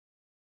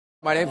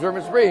My name's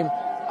Vermin Supreme.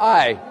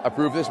 I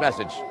approve this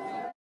message.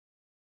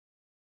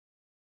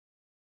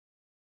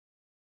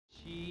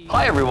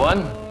 Hi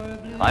everyone,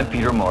 I'm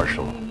Peter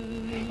Marshall.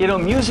 You know,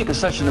 music is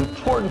such an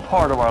important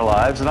part of our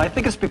lives, and I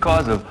think it's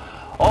because of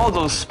all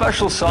those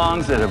special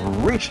songs that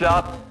have reached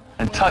out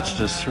and touched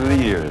us through the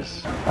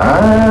years.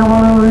 I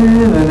want to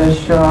live in a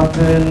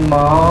shopping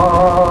mall,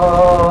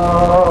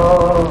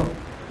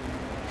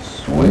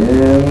 swim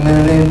in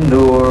an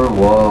indoor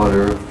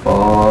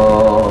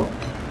waterfall.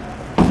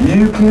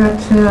 You can't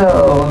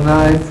tell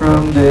night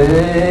from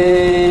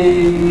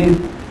day.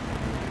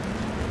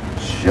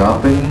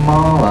 Shopping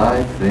mall,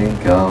 I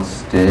think I'll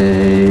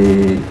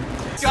stay.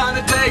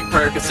 Gonna take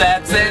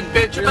Percocets and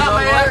pictures of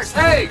my ex.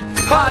 Hey,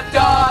 hot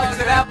dogs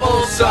and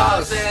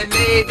applesauce, and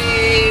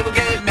maybe we'll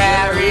get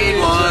married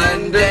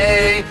one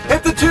day.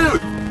 Hit the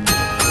tooth.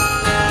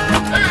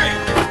 Hey,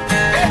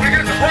 don't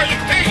forget to brush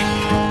your teeth.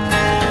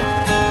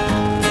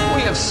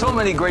 We have so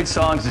many great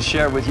songs to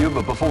share with you,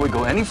 but before we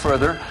go any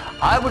further,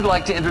 I would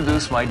like to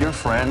introduce my dear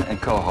friend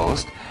and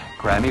co-host,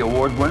 Grammy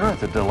Award winner,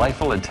 the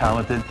delightful and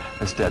talented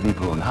Miss Debbie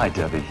Boone. Hi,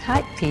 Debbie.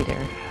 Hi, Peter.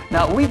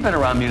 Now, we've been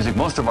around music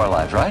most of our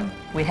lives, right?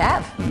 We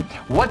have.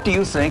 What do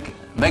you think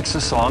makes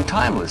a song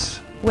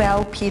timeless?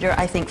 Well, Peter,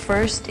 I think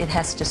first it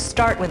has to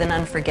start with an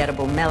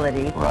unforgettable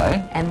melody.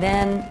 Right. And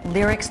then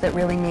lyrics that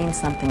really mean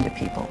something to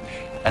people.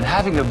 And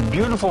having a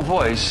beautiful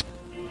voice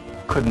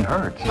couldn't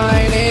hurt.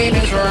 My name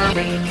is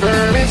Vermin,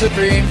 Vermin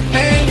Supreme,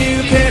 and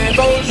you can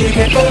vote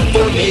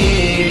for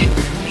me.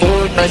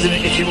 For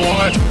president if you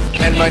want.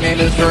 And my name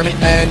is Vermin,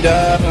 and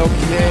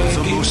okay.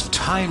 The most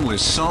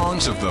timeless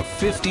songs of the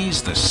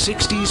 50s, the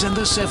 60s, and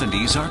the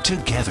 70s are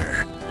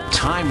together.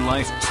 Time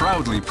Life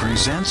proudly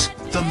presents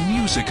the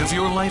Music of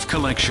Your Life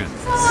collection.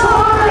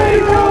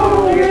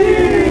 Psycho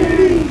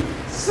Kitty!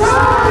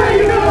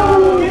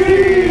 Psycho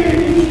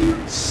Kitty!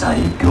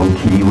 Psycho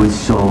Kitty was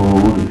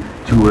sold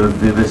to a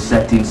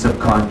vivisecting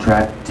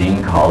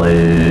subcontracting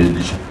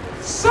college.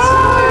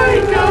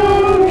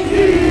 Psycho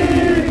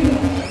Kitty!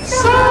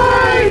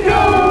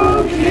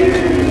 Psycho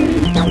Kitty!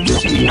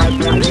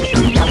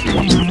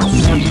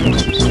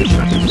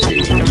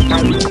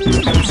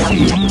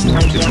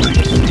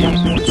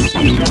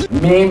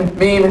 Meme,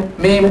 meme,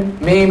 meme,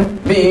 meme,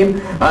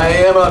 meme. I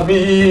am a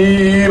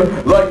meme,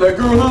 like the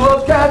girl who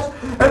loves cats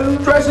and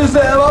dresses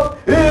them up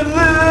in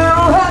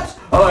little hats.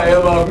 I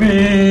am a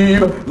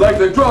meme, like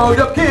the drugged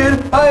up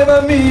kid. I am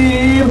a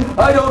meme,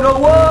 I don't know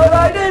what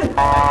I did.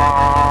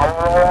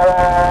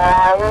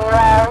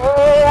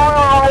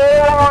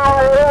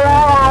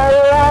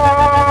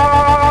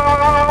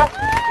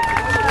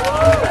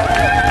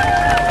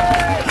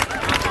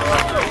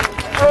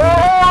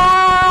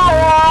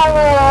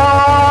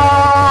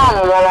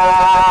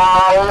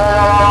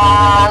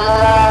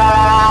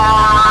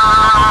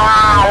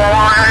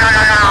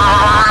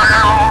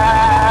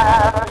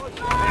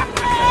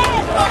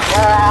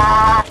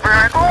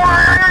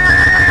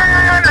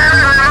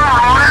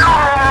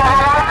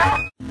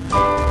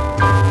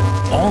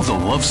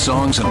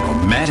 Songs and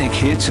romantic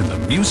hits in the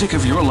Music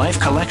of Your Life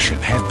collection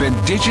have been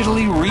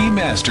digitally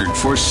remastered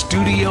for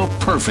studio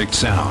perfect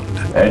sound.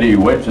 And he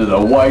went to the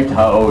White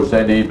House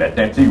and he met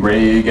Nancy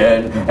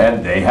Reagan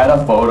and they had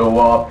a photo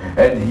op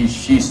and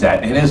she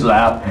sat in his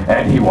lap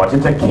and he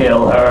wanted to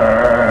kill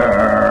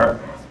her.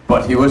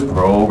 But he was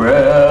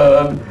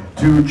programmed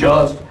to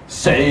just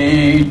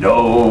say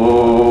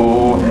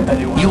no.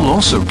 You'll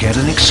also get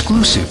an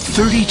exclusive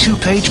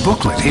 32-page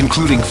booklet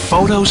including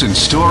photos and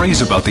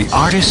stories about the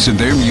artists and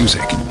their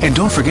music. And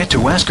don't forget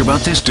to ask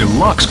about this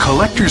deluxe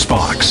collector's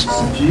box.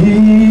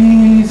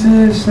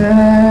 Jesus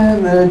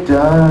and the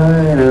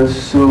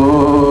dinosaurs,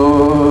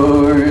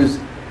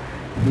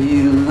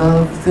 he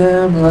loved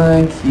them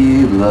like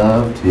he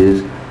loved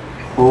his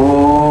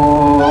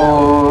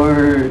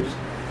horse.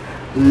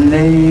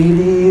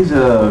 Ladies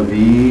of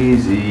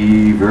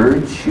easy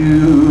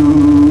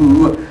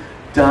virtue,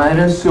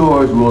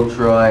 dinosaurs will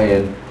try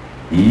and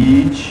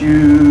eat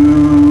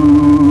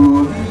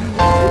you.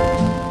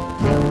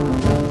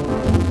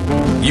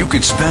 You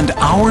could spend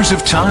hours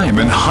of time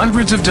and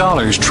hundreds of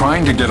dollars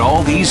trying to get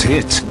all these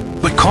hits.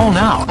 But call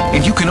now,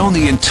 and you can own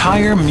the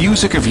entire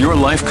Music of Your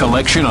Life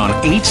collection on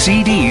 8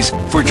 CDs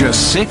for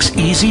just 6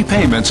 easy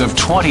payments of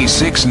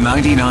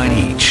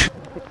 $26.99 each.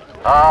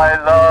 I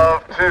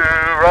love to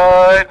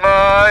ride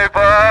my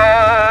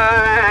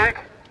bike.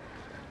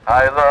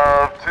 I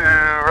love to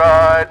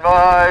ride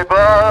my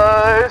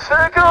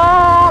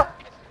bicycle.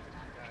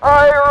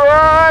 I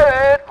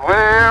ride it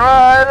where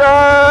I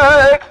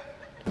like.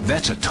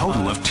 That's a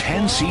total of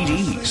 10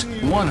 CDs,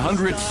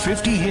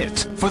 150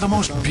 hits for the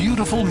most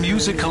beautiful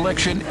music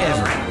collection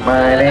ever.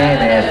 My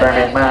name is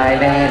Vermin, my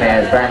name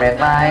is Vermin,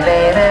 my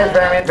name is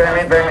Vermin,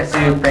 Vermin, Vermin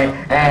Supreme.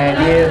 And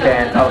you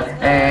can vote,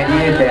 and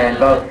you can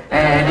vote,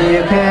 and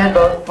you can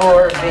vote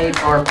for me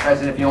for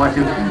president if you want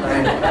to.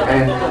 And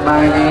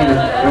my name is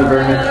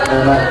Vermin,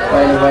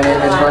 and my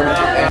name is Vermin.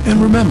 And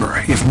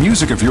remember, if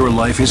Music of Your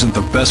Life isn't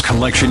the best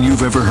collection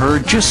you've ever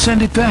heard, just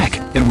send it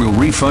back, and we'll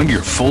refund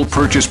your full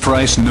purchase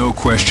price, no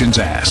questions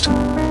asked.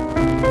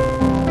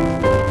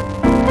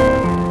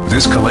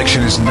 This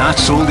collection is not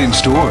sold in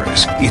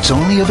stores. It's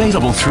only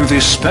available through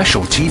this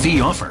special TV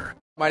offer.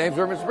 My name's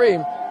Vermin.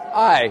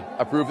 I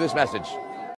approve this message.